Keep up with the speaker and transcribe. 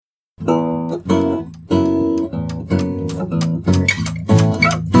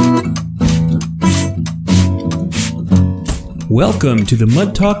Welcome to the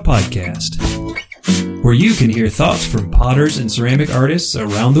Mud Talk Podcast, where you can hear thoughts from potters and ceramic artists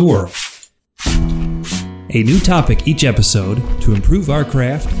around the world. A new topic each episode to improve our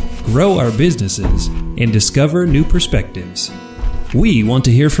craft, grow our businesses, and discover new perspectives. We want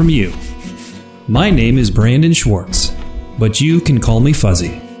to hear from you. My name is Brandon Schwartz, but you can call me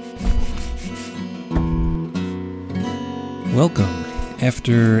Fuzzy. Welcome.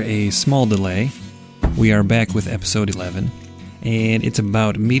 After a small delay, we are back with episode 11. And it's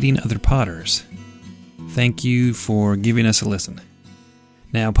about meeting other potters. Thank you for giving us a listen.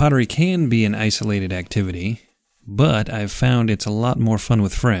 Now, pottery can be an isolated activity, but I've found it's a lot more fun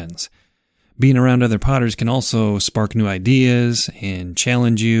with friends. Being around other potters can also spark new ideas and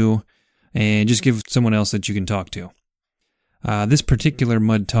challenge you, and just give someone else that you can talk to. This particular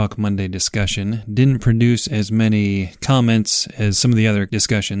Mud Talk Monday discussion didn't produce as many comments as some of the other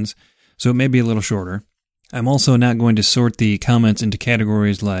discussions, so it may be a little shorter. I'm also not going to sort the comments into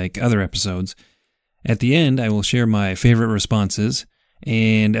categories like other episodes. At the end, I will share my favorite responses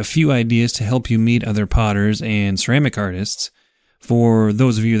and a few ideas to help you meet other potters and ceramic artists for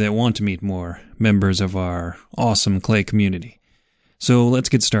those of you that want to meet more members of our awesome clay community. So let's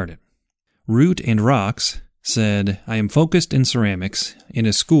get started. Root and Rocks said, I am focused in ceramics in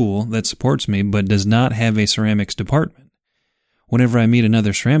a school that supports me but does not have a ceramics department. Whenever I meet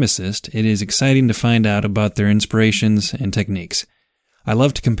another ceramicist, it is exciting to find out about their inspirations and techniques. I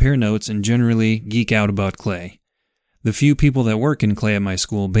love to compare notes and generally geek out about clay. The few people that work in clay at my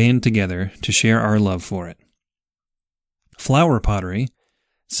school band together to share our love for it. Flower Pottery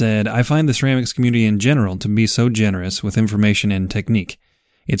said, I find the ceramics community in general to be so generous with information and technique.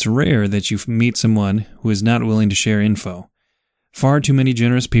 It's rare that you meet someone who is not willing to share info. Far too many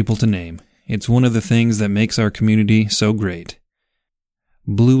generous people to name. It's one of the things that makes our community so great.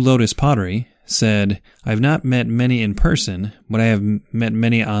 Blue Lotus Pottery said, I've not met many in person, but I have met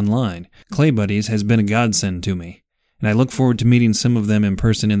many online. Clay Buddies has been a godsend to me, and I look forward to meeting some of them in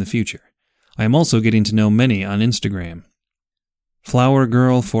person in the future. I am also getting to know many on Instagram. Flower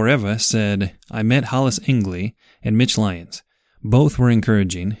Girl Forever said, I met Hollis Ingley and Mitch Lyons. Both were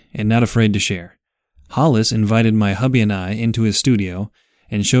encouraging and not afraid to share. Hollis invited my hubby and I into his studio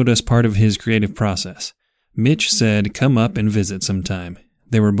and showed us part of his creative process. Mitch said, come up and visit sometime.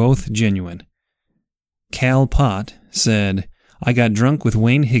 They were both genuine. Cal Pott said, I got drunk with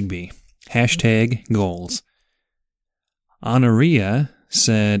Wayne Higby. #goals. Honoria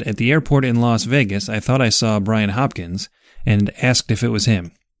said, at the airport in Las Vegas, I thought I saw Brian Hopkins and asked if it was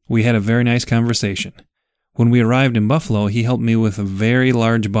him. We had a very nice conversation. When we arrived in Buffalo, he helped me with a very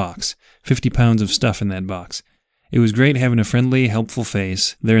large box, 50 pounds of stuff in that box. It was great having a friendly, helpful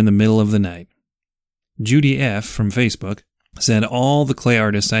face there in the middle of the night. Judy F. from Facebook said, all the clay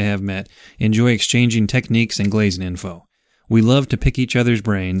artists I have met enjoy exchanging techniques and glazing info. We love to pick each other's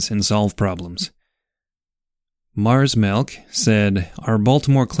brains and solve problems. Mars Milk said, our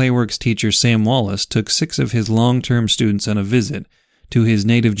Baltimore Clayworks teacher Sam Wallace took 6 of his long-term students on a visit to his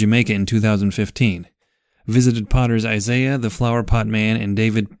native Jamaica in 2015. Visited potters Isaiah, the Flower Pot Man, and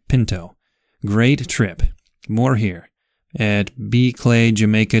David Pinto. Great trip. More here at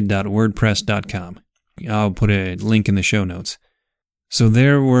bclayjamaica.wordpress.com. I'll put a link in the show notes. So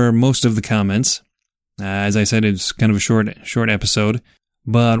there were most of the comments. As I said, it's kind of a short episode,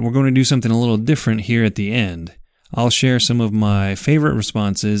 but we're going to do something a little different here at the end. I'll share some of my favorite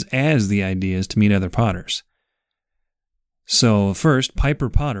responses as the ideas to meet other potters. So first, Piper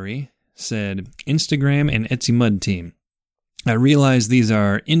Pottery said, Instagram and Etsy Mud Team. I realize these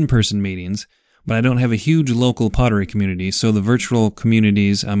are in-person meetings, but I don't have a huge local pottery community, so the virtual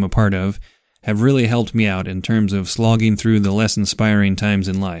communities I'm a part of have really helped me out in terms of slogging through the less inspiring times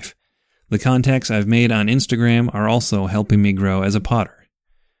in life. The contacts I've made on Instagram are also helping me grow as a potter.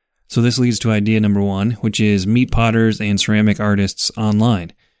 So this leads to idea number 1, which is meet potters and ceramic artists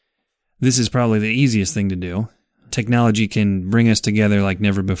online. This is probably the easiest thing to do. Technology can bring us together like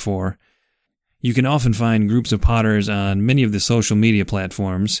never before. You can often find groups of potters on many of the social media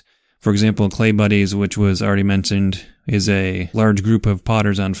platforms. For example, Clay Buddies, which was already mentioned, is a large group of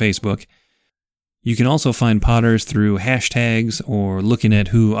potters on Facebook. You can also find potters through hashtags or looking at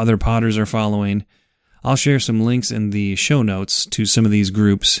who other potters are following. I'll share some links in the show notes to some of these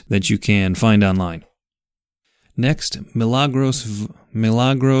groups that you can find online. Next, Milagros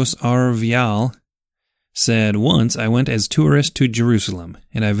R. Vial said, once I went as tourist to Jerusalem,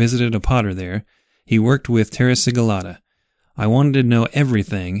 and I visited a potter there. He worked with Terra Sigillata. I wanted to know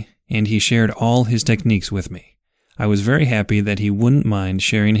everything, and he shared all his techniques with me. I was very happy that he wouldn't mind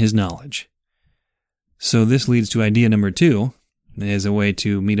sharing his knowledge. So this leads to idea number 2 as a way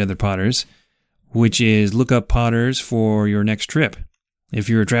to meet other potters, which is look up potters for your next trip. If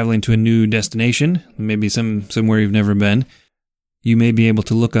you're traveling to a new destination, maybe somewhere you've never been, you may be able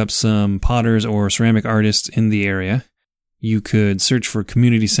to look up some potters or ceramic artists in the area. You could search for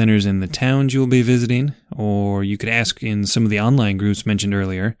community centers in the towns you'll be visiting, or you could ask in some of the online groups mentioned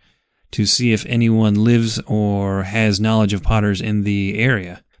earlier to see if anyone lives or has knowledge of potters in the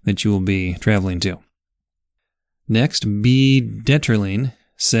area that you will be traveling to. Next, B. Detterling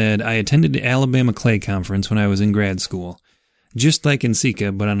said, I attended the Alabama Clay Conference when I was in grad school, just like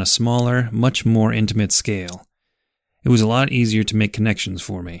NCECA, but on a smaller, much more intimate scale. It was a lot easier to make connections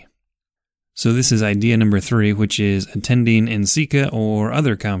for me. So this is idea number 3, which is attending NCECA or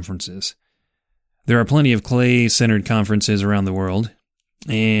other conferences. There are plenty of clay-centered conferences around the world,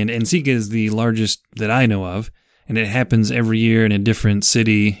 and NCECA is the largest that I know of, and it happens every year in a different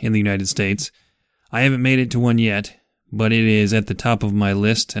city in the United States. I haven't made it to one yet, but it is at the top of my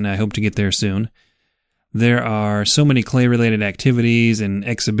list, and I hope to get there soon. There are so many clay-related activities and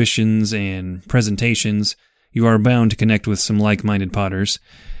exhibitions and presentations. You are bound to connect with some like-minded potters.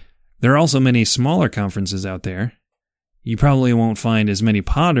 There are also many smaller conferences out there. You probably won't find as many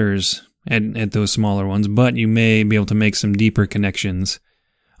potters at those smaller ones, but you may be able to make some deeper connections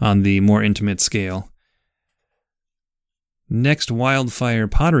on the more intimate scale. Next, Wildfire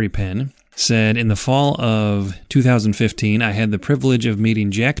Pottery Pen said, in the fall of 2015, I had the privilege of meeting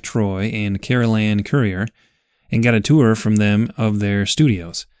Jack Troy and Carol Ann Currier and got a tour from them of their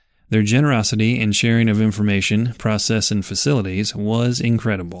studios. Their generosity and sharing of information, process, and facilities was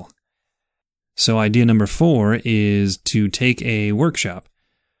incredible. So idea number 4 is to take a workshop.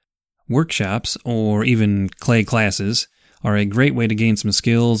 Workshops, or even clay classes, are a great way to gain some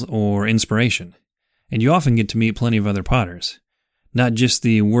skills or inspiration, and you often get to meet plenty of other potters. Not just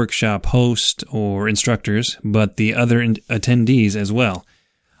the workshop host or instructors, but the other attendees as well.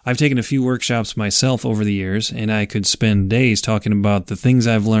 I've taken a few workshops myself over the years, and I could spend days talking about the things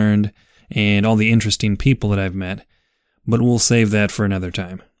I've learned and all the interesting people that I've met, but we'll save that for another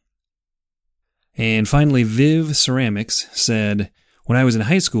time. And finally, Viv Ceramics said, when I was in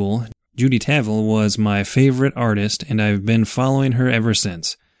high school, Judy Tavel was my favorite artist, and I've been following her ever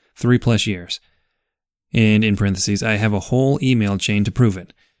since, 3+ years. And in parentheses, I have a whole email chain to prove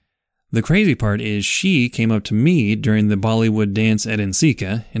it. The crazy part is she came up to me during the Bollywood dance at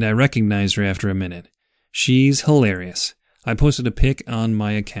NCECA, and I recognized her after a minute. She's hilarious. I posted a pic on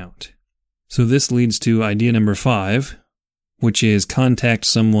my account. So this leads to idea number 5, which is contact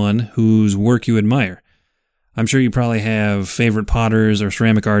someone whose work you admire. I'm sure you probably have favorite potters or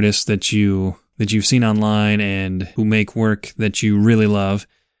ceramic artists that you've seen online and who make work that you really love.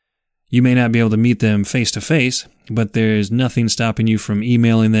 You may not be able to meet them face to face, but there's nothing stopping you from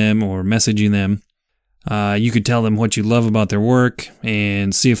emailing them or messaging them. You could tell them what you love about their work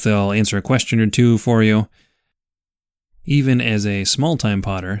and see if they'll answer a question or two for you. Even as a small-time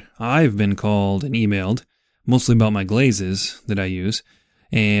potter, I've been called and emailed, mostly about my glazes that I use,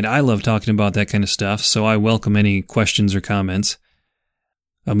 and I love talking about that kind of stuff, so I welcome any questions or comments.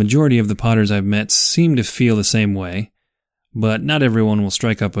 A majority of the potters I've met seem to feel the same way, but not everyone will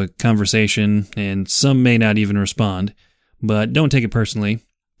strike up a conversation, and some may not even respond. But don't take it personally.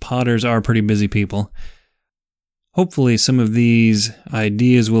 Potters are pretty busy people. Hopefully some of these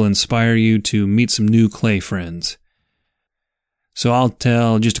ideas will inspire you to meet some new clay friends. So I'll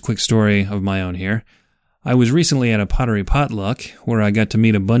tell just a quick story of my own here. I was recently at a pottery potluck where I got to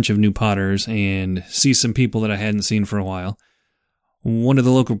meet a bunch of new potters and see some people that I hadn't seen for a while. One of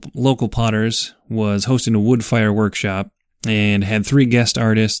the local potters was hosting a wood fire workshop and had 3 guest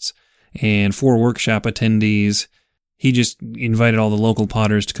artists and 4 workshop attendees. He just invited all the local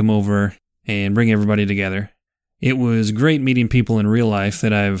potters to come over and bring everybody together. It was great meeting people in real life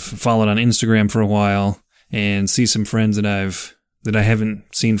that I've followed on Instagram for a while and see some friends that I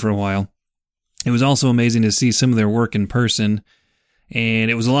haven't seen for a while. It was also amazing to see some of their work in person,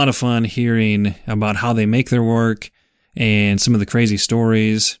 and it was a lot of fun hearing about how they make their work and some of the crazy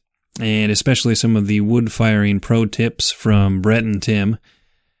stories, and especially some of the wood firing pro tips from Brett and Tim.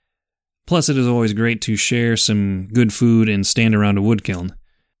 Plus, it is always great to share some good food and stand around a wood kiln.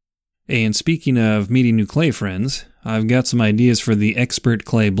 And speaking of meeting new clay friends, I've got some ideas for the Expert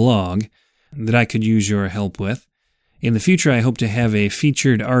Clay blog that I could use your help with. In the future, I hope to have a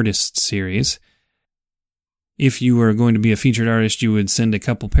featured artist series. If you were going to be a featured artist, you would send a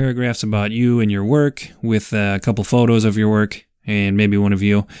couple paragraphs about you and your work with a couple photos of your work and maybe one of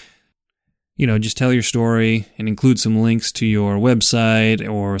you. Just tell your story and include some links to your website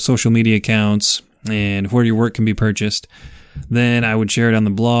or social media accounts and where your work can be purchased, then I would share it on the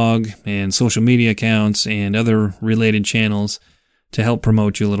blog and social media accounts and other related channels to help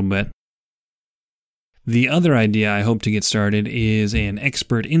promote you a little bit. The other idea I hope to get started is an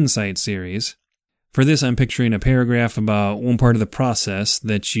Expert Insight series. For this, I'm picturing a paragraph about one part of the process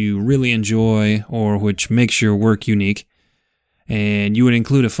that you really enjoy or which makes your work unique. And you would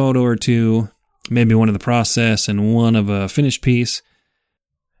include a photo or two, maybe one of the process and one of a finished piece.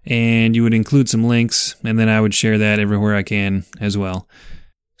 And you would include some links, and then I would share that everywhere I can as well.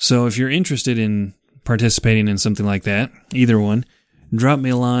 So if you're interested in participating in something like that, either one, drop me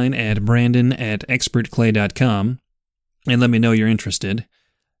a line at brandon@expertclay.com and let me know you're interested.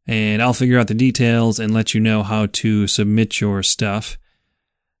 And I'll figure out the details and let you know how to submit your stuff.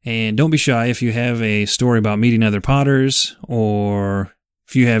 And don't be shy if you have a story about meeting other potters, or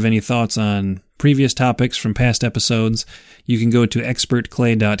if you have any thoughts on previous topics from past episodes, you can go to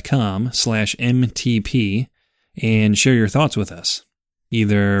expertclay.com/mtp and share your thoughts with us,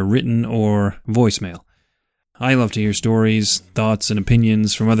 either written or voicemail. I love to hear stories, thoughts, and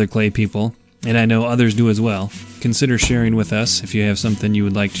opinions from other clay people, and I know others do as well. Consider sharing with us if you have something you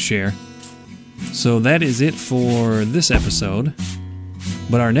would like to share. So that is it for this episode.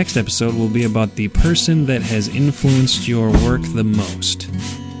 But our next episode will be about the person that has influenced your work the most.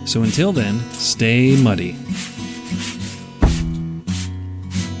 So until then, stay muddy.